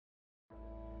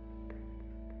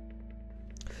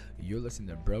You're listening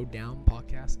to Bro Down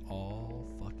Podcast all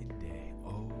fucking day.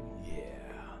 Oh, yeah.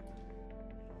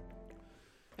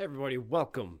 Hey everybody,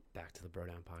 welcome back to the Bro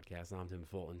Down Podcast. I'm Tim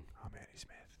Fulton. I'm Andy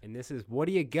Smith. And this is What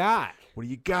Do You Got? What do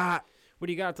you got? What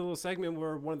do you got? It's a little segment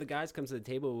where one of the guys comes to the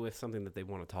table with something that they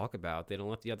want to talk about. They don't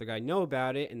let the other guy know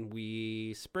about it, and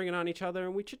we spring it on each other,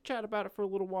 and we chit-chat about it for a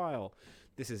little while.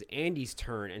 This is Andy's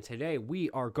turn, and today we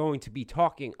are going to be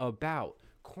talking about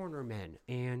cornermen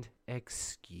and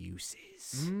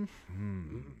excuses.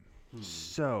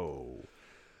 So,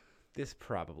 This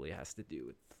probably has to do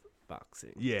with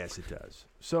boxing. yes, it does.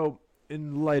 So,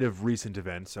 in light of recent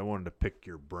events, I wanted to pick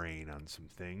your brain on some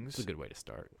things. It's a good way to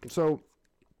start. So,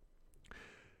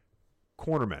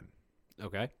 cornermen.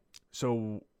 Okay.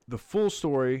 So, the full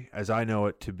story, as I know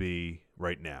it to be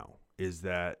right now, is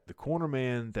that the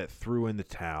cornerman that threw in the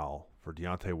towel for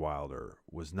Deontay Wilder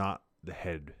was not the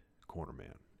head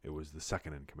cornerman. It was the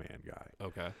second in command guy.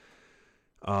 Okay.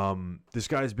 This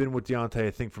guy's been with Deontay,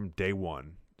 I think, from day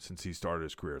one since he started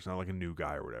his career. It's not like a new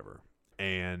guy or whatever.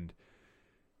 And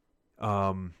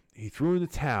he threw in the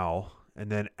towel,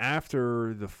 and then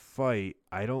after the fight,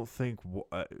 I don't think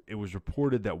it was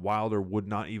reported that Wilder would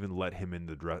not even let him in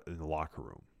the locker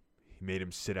room. He made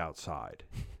him sit outside,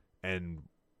 and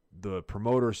the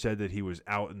promoter said that he was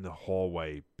out in the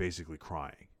hallway, basically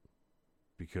crying,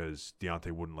 because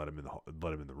Deontay wouldn't let him in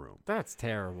the room. That's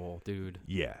terrible, dude.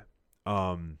 Yeah.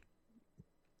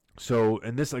 So,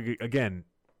 and this, like, again,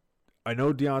 I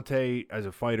know Deontay as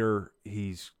a fighter,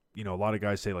 he's, a lot of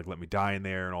guys say, like, let me die in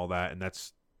there and all that, and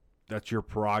that's your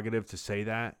prerogative to say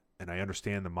that, and I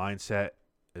understand the mindset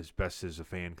as best as a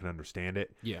fan can understand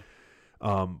it. Yeah.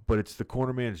 But it's the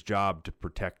cornerman's job to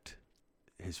protect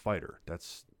his fighter.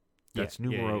 That's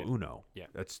numero uno. Yeah.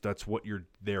 That's what you're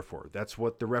there for. That's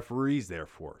what the referee's there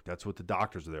for. That's what the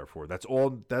doctors are there for. That's all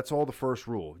the first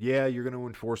rule. Yeah, you're going to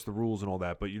enforce the rules and all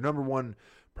that, but your number one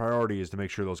priority is to make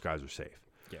sure those guys are safe.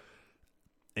 Yeah.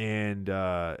 And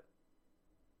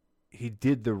he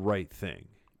did the right thing.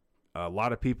 A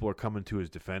lot of people are coming to his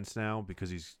defense now because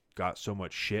he's got so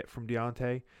much shit from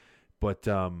Deontay. But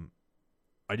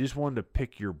I just wanted to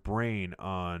pick your brain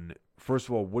on, first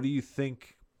of all, what do you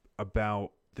think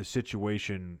about the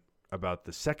situation about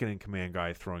the second-in-command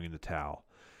guy throwing in the towel?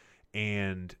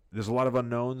 And there's a lot of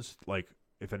unknowns, like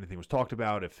if anything was talked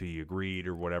about, if he agreed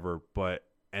or whatever.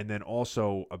 And then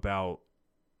also about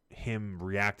him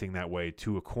reacting that way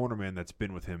to a cornerman that's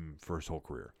been with him for his whole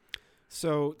career.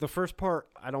 So the first part,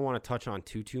 I don't want to touch on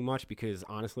too much because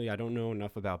honestly, I don't know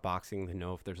enough about boxing to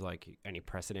know if there's like any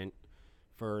precedent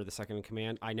for the second in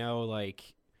command. I know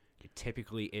like it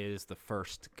typically is the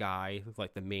first guy,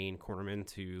 like the main cornerman,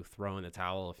 to throw in the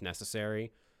towel if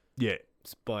necessary. Yeah.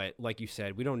 But like you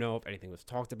said, we don't know if anything was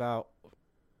talked about.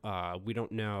 We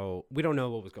don't know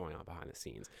what was going on behind the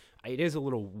scenes. It is a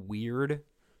little weird,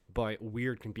 but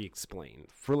weird can be explained.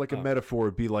 For like a metaphor,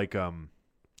 it'd be like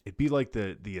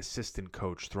the assistant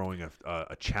coach throwing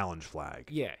a challenge flag.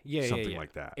 Yeah, something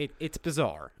like that. It's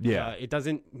bizarre. Yeah. It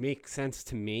doesn't make sense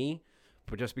to me,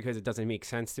 but just because it doesn't make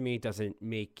sense to me doesn't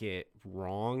make it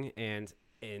wrong. And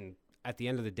at the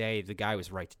end of the day, the guy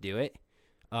was right to do it.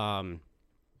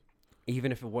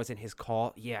 Even if it wasn't his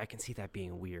call, yeah, I can see that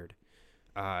being weird.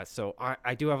 So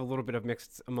I do have a little bit of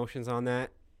mixed emotions on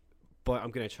that, but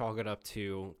I'm going to chalk it up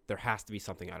to there has to be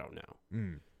something I don't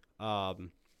know.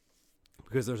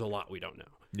 Because there's a lot we don't know.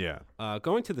 Yeah.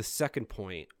 Going to the second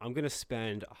point, I'm going to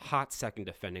spend a hot second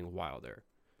defending Wilder,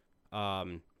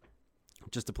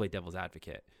 just to play devil's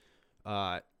advocate.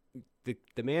 The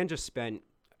man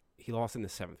he lost in the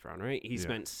 7th round, right? He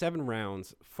spent 7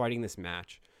 rounds fighting this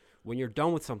match. When you're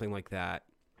done with something like that,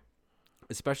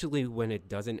 especially when it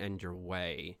doesn't end your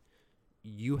way,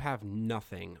 you have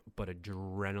nothing but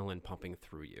adrenaline pumping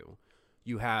through you.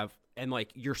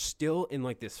 You're still in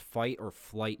like this fight or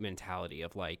flight mentality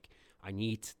of like,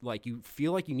 you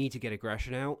feel like you need to get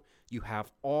aggression out. You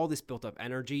have all this built up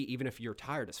energy, even if you're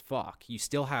tired as fuck, you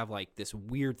still have like this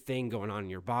weird thing going on in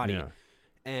your body. Yeah.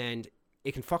 And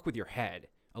it can fuck with your head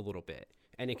a little bit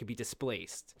and it can be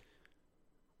displaced,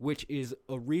 which is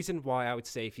a reason why I would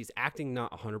say if he's acting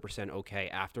not 100% okay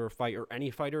after a fight, or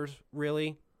any fighters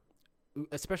really,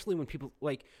 especially when people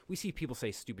we see people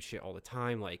say stupid shit all the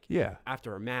time, like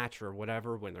after a match or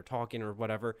whatever, when they're talking or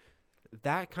whatever,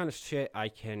 that kind of shit I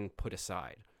can put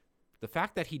aside. The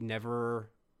fact that he never,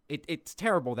 it's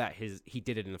terrible that he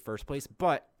did it in the first place,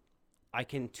 but I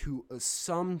can to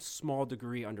some small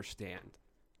degree understand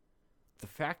the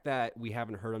fact that we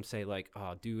haven't heard him say like,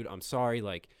 oh dude, I'm sorry,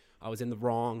 like I was in the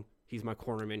wrong. He's my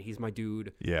cornerman. He's my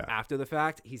dude. Yeah. After the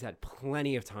fact, he's had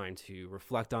plenty of time to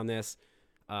reflect on this.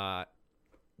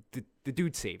 The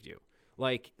dude saved you.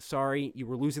 Like, sorry, you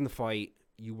were losing the fight.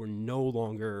 You were no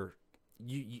longer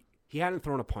he hadn't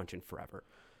thrown a punch in forever,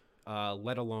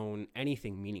 let alone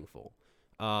anything meaningful.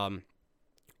 Yeah,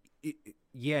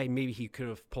 maybe he could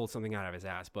have pulled something out of his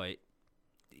ass, but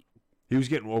he was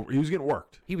getting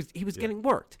worked. He was getting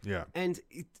worked. Yeah. And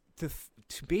to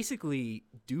basically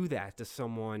do that to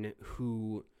someone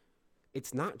who,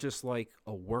 it's not just like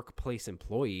a workplace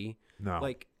employee. No.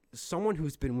 Like someone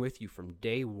who's been with you from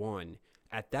day one,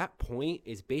 at that point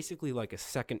is basically like a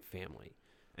second family.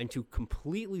 And to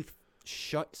completely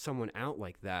shut someone out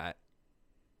like that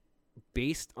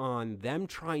based on them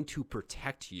trying to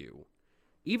protect you,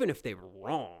 even if they were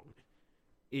wrong,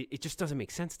 it just doesn't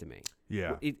make sense to me.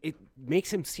 Yeah. It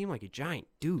makes him seem like a giant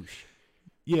douche.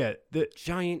 Yeah.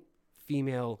 Giant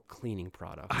female cleaning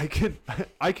product.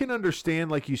 I can understand,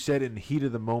 like you said, in the heat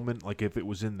of the moment, like if it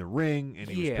was in the ring and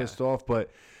he was pissed off, but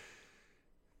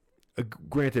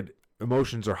granted,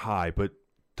 emotions are high, but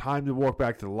time to walk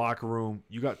back to the locker room.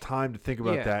 You got time to think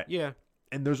about that. Yeah.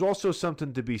 And there's also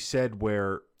something to be said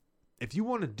where if you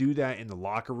want to do that in the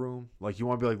locker room, like you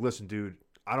want to be like, listen, dude,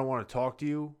 I don't want to talk to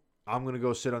you. I'm going to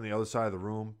go sit on the other side of the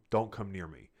room. Don't come near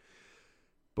me.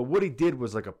 But what he did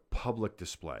was like a public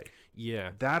display. Yeah.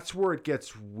 That's where it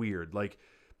gets weird. Like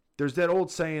there's that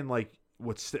old saying, like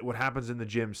what happens in the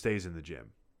gym stays in the gym.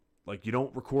 Like you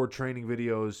don't record training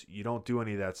videos. You don't do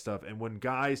any of that stuff. And when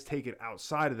guys take it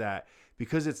outside of that,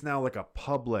 because it's now like a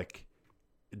public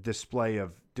display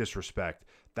of disrespect,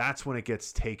 that's when it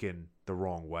gets taken the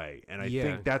wrong way. And I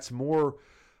think that's more,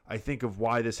 I think of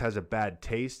why this has a bad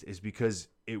taste is because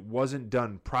it wasn't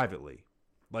done privately.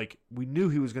 Like we knew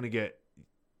he was going to get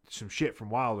some shit from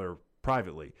Wilder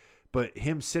privately, but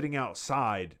him sitting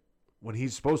outside when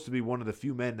he's supposed to be one of the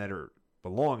few men that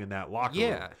belong in that locker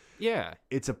room. Yeah.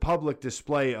 It's a public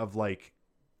display of like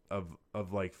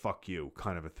fuck you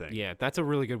kind of a thing. Yeah, that's a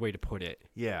really good way to put it.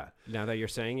 Yeah. Now that you're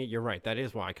saying it, you're right. That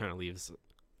is why it kind of leaves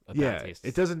a bad taste.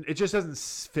 It just doesn't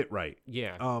fit right.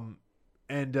 Yeah.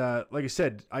 And like I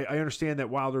said, I understand that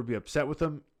Wilder would be upset with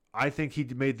him. I think he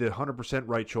made the 100%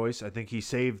 right choice. I think he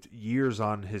saved years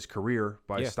on his career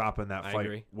by stopping that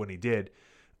fight when he did.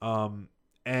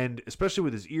 And especially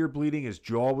with his ear bleeding, his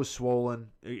jaw was swollen.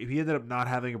 He ended up not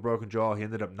having a broken jaw. He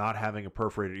ended up not having a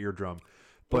perforated eardrum.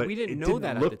 But we didn't know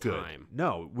that at the time.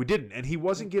 No, we didn't. And he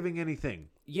wasn't giving anything.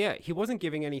 Yeah, he wasn't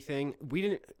giving anything.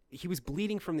 He was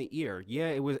bleeding from the ear.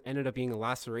 Yeah, ended up being a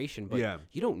laceration, but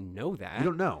you don't know that. You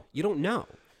don't know. You don't know.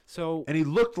 So and he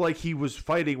looked like he was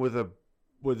fighting with a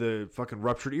fucking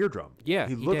ruptured eardrum. Yeah,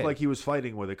 he looked like he was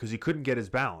fighting with it because he couldn't get his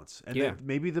balance. And then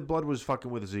maybe the blood was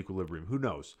fucking with his equilibrium. Who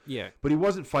knows? Yeah. But he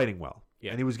wasn't fighting well.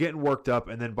 Yeah. And he was getting worked up.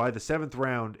 And then by the 7th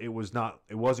round, it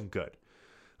wasn't good.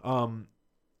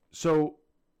 So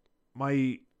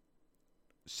my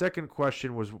second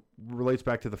question relates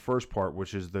back to the first part,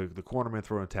 which is the cornerman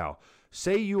throwing a towel.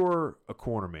 Say you're a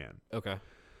cornerman. Okay.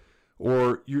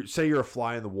 Or say you're a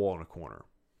fly in the wall in a corner.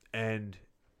 And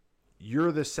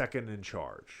you're the second in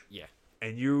charge. Yeah.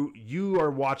 And you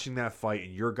are watching that fight,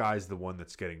 and your guy's the one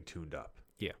that's getting tuned up.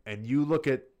 Yeah. And you look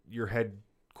at your head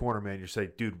cornerman, you say,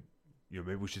 dude,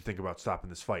 maybe we should think about stopping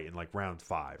this fight in like round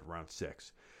 5, round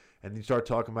 6. And you start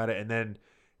talking about it, and then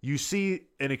you see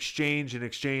an exchange, and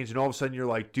all of a sudden you're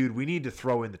like, dude, we need to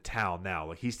throw in the towel now.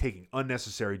 Like he's taking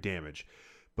unnecessary damage.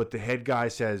 But the head guy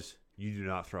says, you do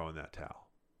not throw in that towel.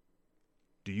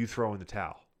 Do you throw in the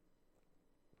towel?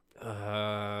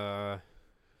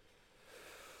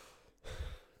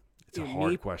 It's a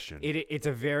hard question. It's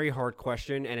a very hard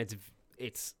question, and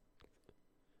it's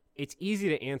easy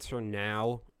to answer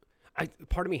now.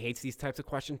 Part of me hates these types of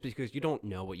questions because you don't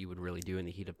know what you would really do in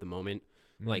the heat of the moment.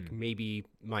 Like maybe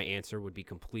my answer would be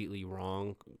completely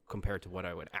wrong compared to what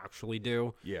I would actually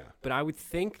do. Yeah. But I would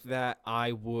think that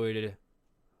I would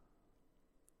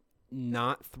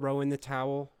not throw in the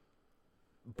towel,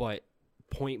 but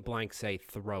point blank say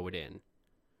throw it in.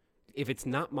 If it's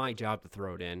not my job to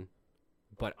throw it in,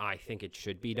 but I think it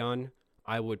should be done,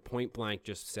 I would point blank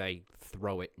just say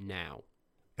throw it now.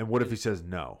 And what if he says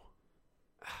no?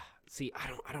 See,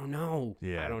 I don't know.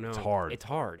 Yeah, I don't know. It's hard. It's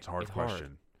hard. It's a hard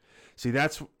question. See,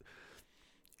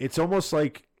 it's almost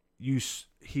like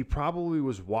he probably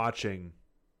was watching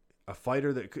a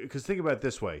fighter because think about it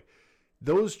this way.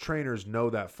 Those trainers know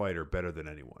that fighter better than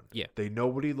anyone. Yeah. They know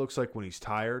what he looks like when he's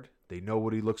tired. They know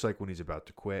what he looks like when he's about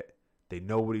to quit. They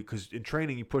know because in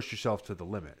training you push yourself to the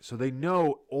limit. So they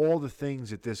know all the things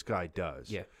that this guy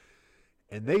does. Yeah.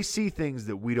 And they see things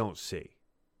that we don't see.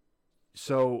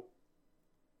 So,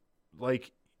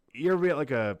 like, you ever be at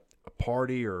like a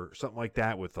party or something like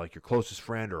that with like your closest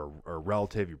friend or a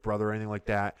relative, your brother or anything like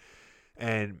that,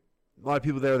 and a lot of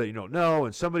people there that you don't know,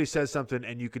 and somebody says something,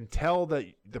 and you can tell that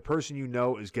the person you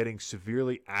know is getting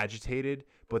severely agitated,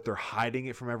 but they're hiding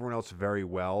it from everyone else very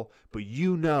well. But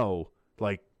you know,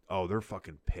 like, oh, they're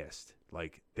fucking pissed.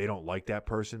 Like, they don't like that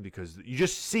person because you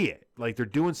just see it. Like, they're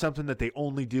doing something that they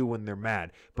only do when they're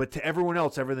mad. But to everyone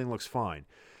else, everything looks fine.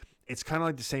 It's kind of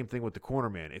like the same thing with the corner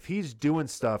man. If he's doing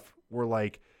stuff where,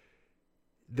 like,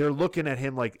 they're looking at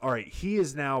him like, all right, he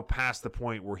is now past the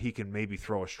point where he can maybe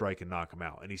throw a strike and knock him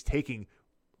out. And he's taking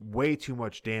way too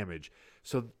much damage.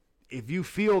 So if you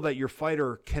feel that your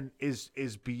fighter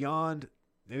is beyond,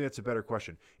 maybe that's a better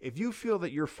question. If you feel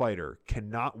that your fighter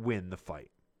cannot win the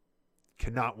fight,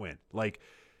 cannot win. Like,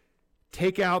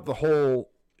 take out the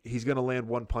whole, he's going to land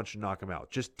one punch and knock him out.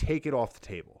 Just take it off the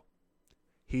table.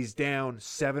 He's down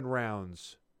 7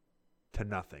 rounds to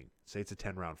nothing. Say it's a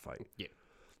 10-round fight. Yeah.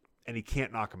 And he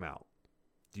can't knock him out.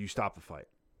 Do you stop the fight?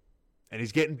 And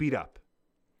he's getting beat up.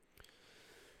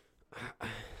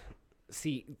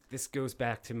 See, this goes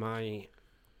back to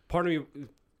part of me,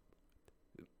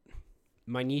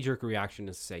 my knee-jerk reaction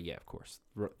is to say, yeah, of course,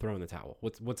 throw in the towel.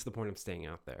 What's the point of staying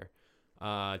out there?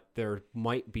 There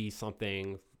might be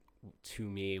something to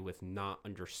me with not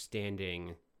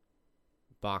understanding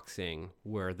boxing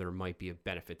where there might be a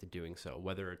benefit to doing so,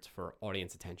 whether it's for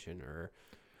audience attention or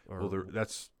well, there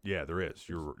is.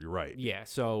 You're right. Yeah.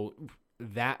 So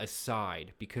that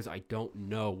aside, because I don't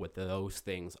know what those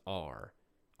things are,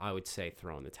 I would say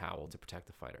throw in the towel to protect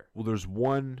the fighter. Well, there's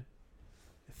one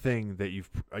thing that you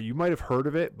might have heard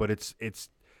of it, but it's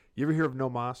you ever hear of no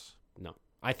mas? No.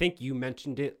 I think you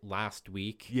mentioned it last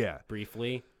week. Yeah.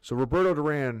 Briefly. So Roberto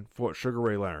Duran fought Sugar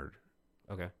Ray Leonard.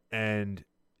 Okay. And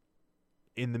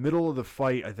in the middle of the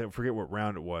fight, I forget what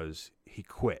round it was, he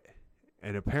quit.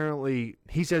 And apparently,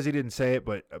 he says he didn't say it,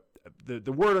 but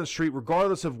the word on the street,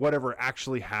 regardless of whatever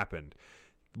actually happened,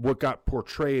 what got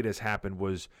portrayed as happened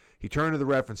was he turned to the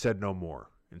ref and said no more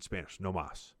in Spanish, no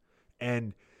mas.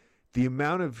 And the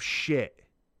amount of shit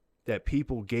that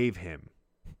people gave him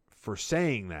for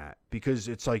saying that, because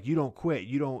it's like, you don't quit,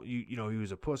 you know, he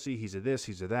was a pussy, he's a this,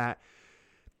 he's a that.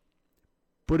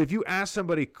 But if you ask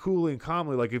somebody coolly and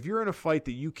calmly, like, if you're in a fight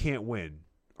that you can't win,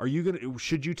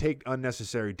 should you take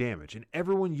unnecessary damage? And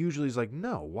everyone usually is like,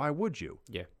 no, why would you?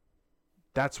 Yeah.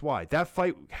 That's why. That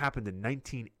fight happened in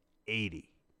 1980,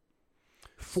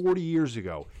 40 years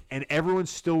ago, and everyone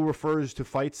still refers to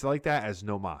fights like that as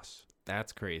no mas.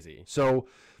 That's crazy. So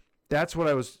that's what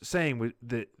I was saying with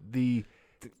the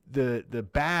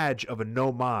badge of a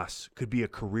no mas could be a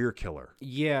career killer.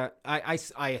 Yeah, I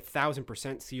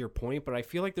 1,000% see your point, but I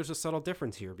feel like there's a subtle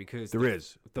difference here because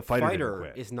the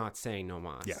fighter is not saying no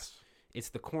mas. Yes, it's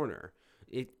the corner.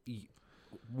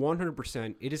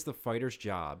 100%. It is the fighter's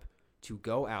job to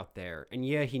go out there, and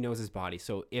yeah, he knows his body.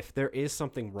 So if there is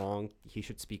something wrong, he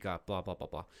should speak up. Blah blah blah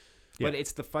blah. Yeah. But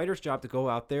it's the fighter's job to go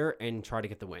out there and try to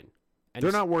get the win. And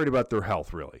they're not worried about their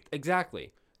health, really.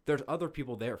 Exactly. There's other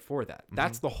people there for that. Mm-hmm.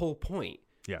 That's the whole point.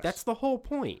 Yes. That's the whole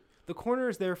point. The corner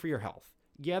is there for your health.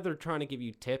 Yeah, they're trying to give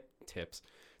you tips.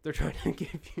 They're trying to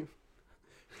give you...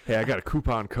 Hey, I got a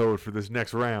coupon code for this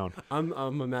next round. I'm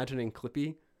imagining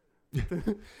Clippy.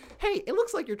 Hey, it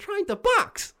looks like you're trying to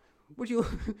box. Do you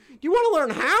want to learn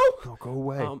how? Oh, go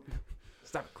away.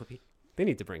 Stop it, Clippy. They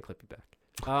need to bring Clippy back.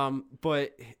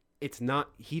 But it's not...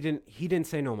 He didn't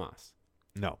say no mas.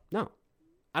 No.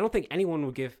 I don't think anyone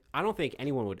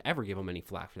would ever give him any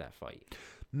flack for that fight.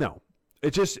 No.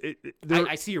 It just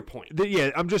I see your point.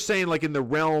 Yeah, I'm just saying, like, in the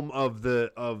realm of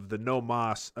the no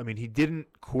mas, I mean, he didn't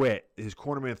quit. His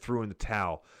cornerman threw in the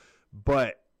towel,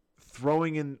 but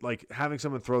throwing in, like, having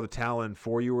someone throw the towel in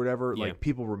for you or whatever, like,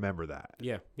 people remember that.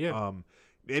 Yeah.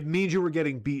 It means you were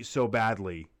getting beat so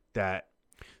badly that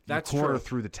the corner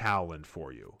threw the towel in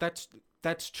for you. That's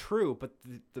true, but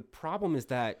the problem is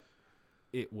that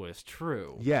it was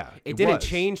true. Yeah, it didn't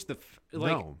change the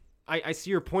no. I see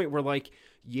your point where, like,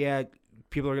 yeah,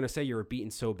 people are gonna say you were beaten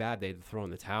so bad they had to throw in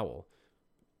the towel,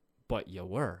 but you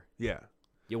were. Yeah,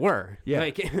 you were. Yeah,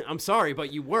 like, I'm sorry,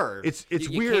 but you were. It's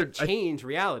you weird. Can't change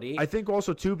reality. I think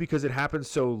also too because it happens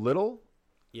so little.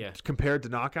 Yeah. Compared to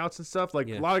knockouts and stuff, like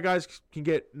a lot of guys can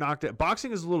get knocked out.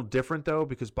 Boxing is a little different though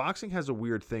because boxing has a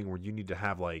weird thing where you need to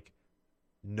have like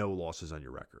no losses on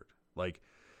your record. Like,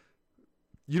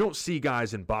 you don't see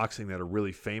guys in boxing that are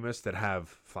really famous that have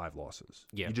 5 losses.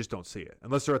 Yeah. You just don't see it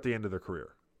unless they're at the end of their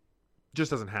career. It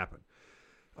just doesn't happen.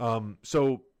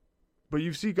 But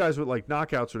you see guys with like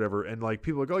knockouts or whatever, and like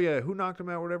people are like, oh yeah, who knocked him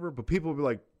out or whatever? But people will be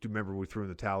like, do you remember we threw in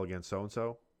the towel against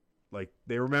so-and-so? Like,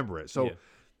 they remember it. So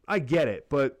I get it.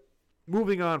 But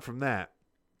moving on from that,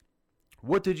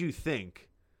 what did you think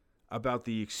about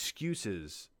the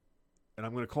excuses, and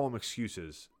I'm going to call them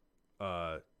excuses,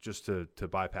 just to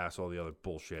bypass all the other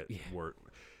bullshit. Yeah. Where,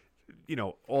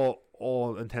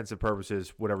 all intents and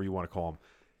purposes, whatever you want to call them.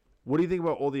 What do you think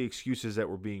about all the excuses that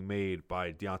were being made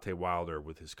by Deontay Wilder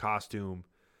with his costume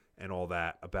and all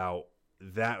that? About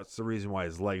that's the reason why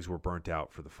his legs were burnt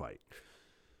out for the fight.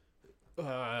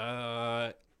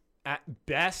 At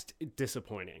best,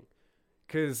 disappointing.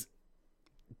 Because,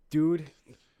 dude,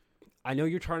 I know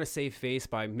you're trying to save face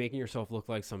by making yourself look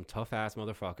like some tough-ass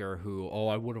motherfucker who,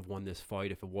 I would have won this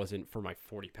fight if it wasn't for my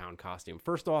 40-pound costume.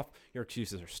 First off, your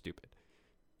excuses are stupid.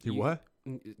 What?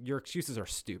 Your excuses are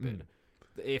stupid.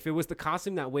 If it was the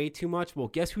costume that weighed too much, well,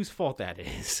 guess whose fault that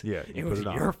is? Yeah, it was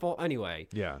your fault anyway.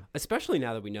 Yeah. Especially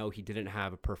now that we know he didn't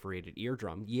have a perforated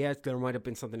eardrum. Yes, there might have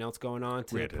been something else going on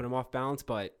to put him off balance,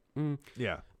 but...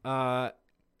 Yeah.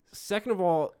 Second of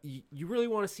all, you really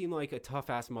want to seem like a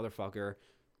tough-ass motherfucker.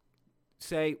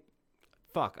 Say,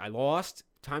 fuck, I lost.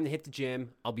 Time to hit the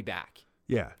gym. I'll be back.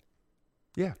 Yeah.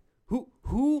 Yeah. Who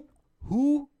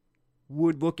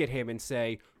would look at him and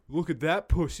say, look at that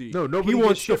pussy. No, nobody He gives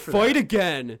wants to shit for fight that.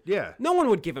 again. Yeah. No one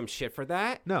would give him shit for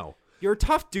that. No. You're a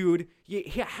tough dude.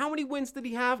 How many wins did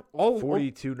he have?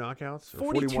 42 knockouts? Or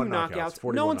 42 41 knockouts.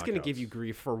 41 No one's going to knockouts. give you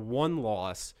grief for one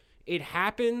loss. It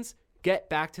happens. Get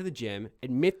back to the gym.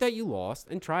 Admit that you lost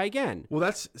and try again. Well,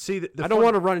 that's... See, the I don't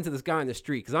want to run into this guy in the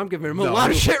street because I'm giving him a No,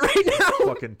 lot of shit right now.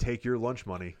 fucking take your lunch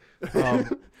money.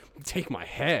 Take my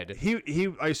head.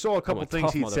 I saw a couple a things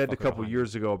tough he said a motherfucker couple behind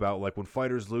years ago about like when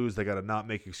fighters lose, they got to not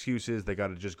make excuses. They got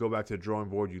to just go back to the drawing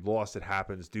board. You lost, it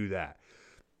happens. Do that.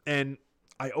 And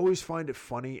I always find it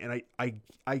funny, and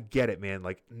I get it, man.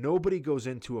 Like nobody goes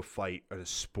into a fight or a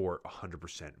sport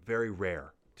 100%. Very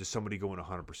rare does somebody go in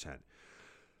 100%.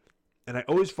 And I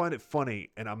always find it funny,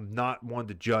 and I'm not one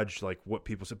to judge like what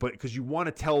people say, but because you want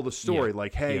to tell the story,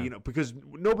 like, hey, because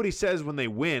nobody says when they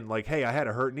win, like, hey, I had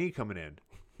a hurt knee coming in,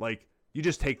 like you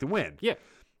just take the win. Yeah.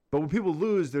 But when people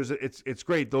lose, it's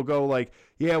great. They'll go like,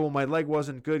 yeah, well, my leg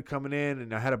wasn't good coming in,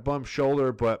 and I had a bum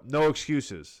shoulder, but no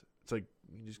excuses. It's like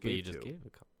you just gave two.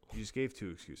 You just gave two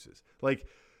excuses. Like,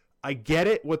 I get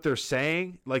it what they're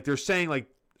saying. Like they're saying like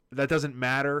that doesn't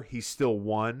matter. He still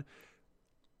won.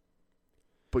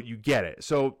 But you get it.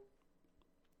 So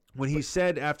when he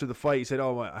said after the fight, he said,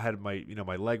 "Oh, I had my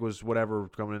leg was whatever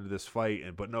coming into this fight,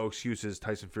 but no excuses.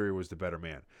 Tyson Fury was the better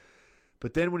man."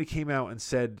 But then when he came out and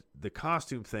said the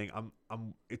costume thing,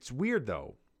 it's weird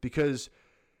though because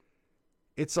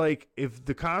it's like if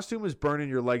the costume is burning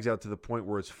your legs out to the point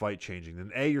where it's fight changing,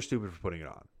 then A, you're stupid for putting it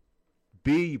on.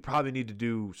 B, you probably need to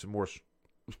do some more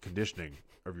conditioning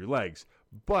of your legs.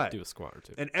 But do a squat or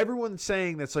two. And everyone's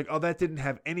saying that's like, oh, that didn't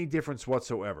have any difference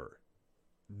whatsoever.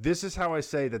 This is how I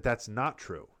say that that's not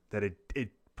true. That it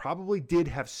probably did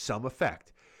have some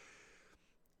effect.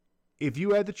 If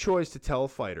you had the choice to tell a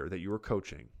fighter that you were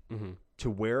coaching to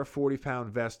wear a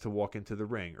 40-pound vest to walk into the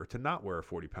ring or to not wear a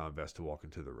 40-pound vest to walk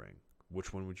into the ring,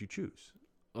 which one would you choose?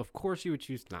 Of course you would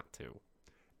choose not to.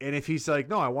 And if he's like,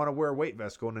 no, I want to wear a weight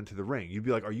vest going into the ring, you'd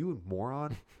be like, are you a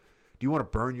moron? Do you want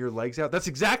to burn your legs out? That's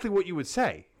exactly what you would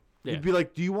say. Yeah. You'd be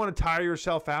like, do you want to tire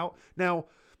yourself out? Now,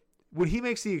 when he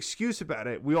makes the excuse about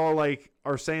it, we all like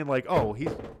are saying like, oh, he's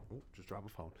just drop a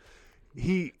phone.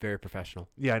 Very professional.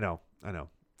 Yeah, I know.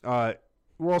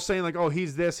 We're all saying like, oh,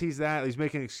 he's this, he's that. He's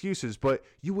making excuses, but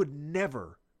you would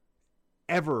never,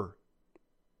 ever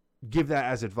give that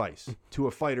as advice to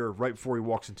a fighter right before he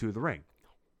walks into the ring.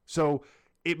 So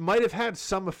it might have had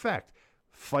some effect.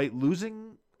 Fight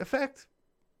losing effect?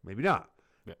 Maybe not,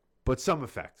 but some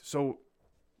effect. So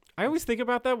I always think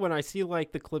about that when I see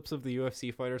like the clips of the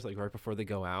UFC fighters like right before they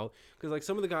go out, because like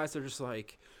some of the guys they're just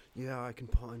like, yeah, I can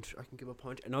punch, I can give a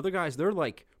punch, and other guys they're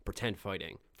like pretend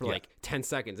fighting for like 10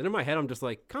 seconds, and in my head I'm just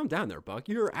like, calm down there, Buck.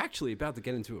 You're actually about to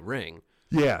get into a ring.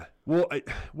 Yeah. Well,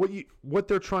 what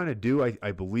they're trying to do,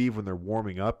 I believe, when they're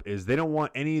warming up, is they don't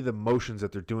want any of the motions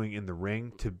that they're doing in the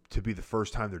ring to be the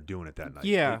first time they're doing it that night.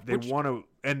 Yeah. They want to,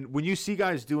 and when you see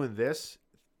guys doing this.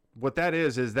 What that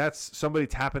is that's somebody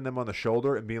tapping them on the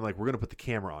shoulder and being like, we're going to put the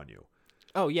camera on you.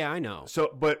 Oh, yeah, I know.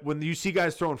 So, but when you see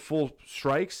guys throwing full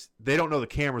strikes, they don't know the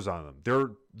camera's on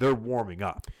them. They're warming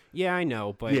up. Yeah, I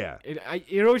know, but yeah.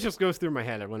 It always just goes through my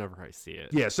head whenever I see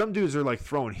it. Yeah, some dudes are like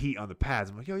throwing heat on the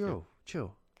pads. I'm like, yo,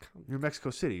 chill. You're in Mexico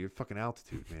City. You're fucking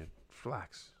altitude, man.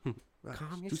 Relax. Calm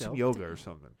Do yourself. some yoga or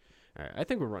something. All right, I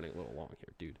think we're running a little long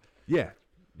here, dude. Yeah.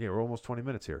 Yeah, we're almost 20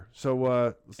 minutes here. So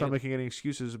let's not making any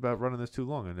excuses about running this too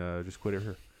long and just quit it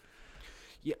here.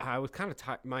 Yeah, I was kind of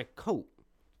tired. My coat,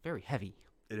 very heavy.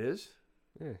 It is?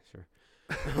 Yeah,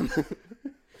 sure.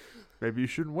 Maybe you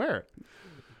shouldn't wear it.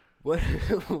 What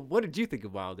what did you think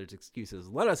of Wilder's excuses?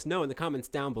 Let us know in the comments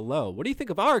down below. What do you think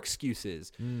of our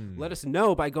excuses? Let us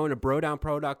know by going to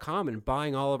brodownpro.com and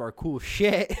buying all of our cool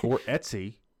shit. Or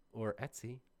Etsy. Or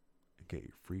Etsy. And get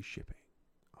your free shipping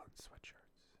on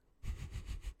sweatshirts.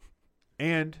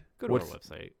 And Go to our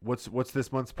website. What's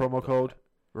this month's promo code?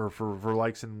 Or for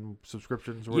likes and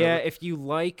subscriptions? Or yeah, whatever? if you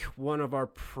like one of our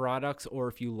products or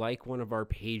if you like one of our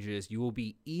pages, you will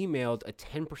be emailed a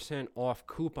 10% off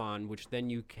coupon, which then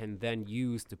you can then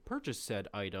use to purchase said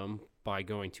item by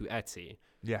going to Etsy.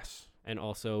 Yes. And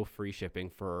also free shipping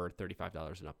for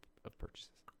 $35 and up of purchases.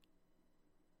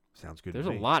 Sounds good. There's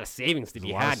to a me. lot of savings to There's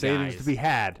be a lot had, of savings guys. to be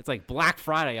had. It's like Black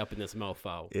Friday up in this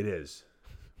mofo. It is.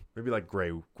 Maybe like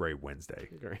gray Wednesday.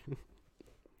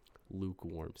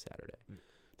 Lukewarm Saturday.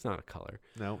 It's not a color.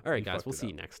 No. All right, you guys. fucked We'll it see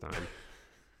up. you next time.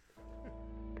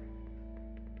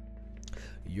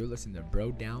 You're listening to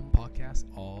Bro Down Podcast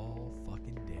all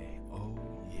fucking day. Oh,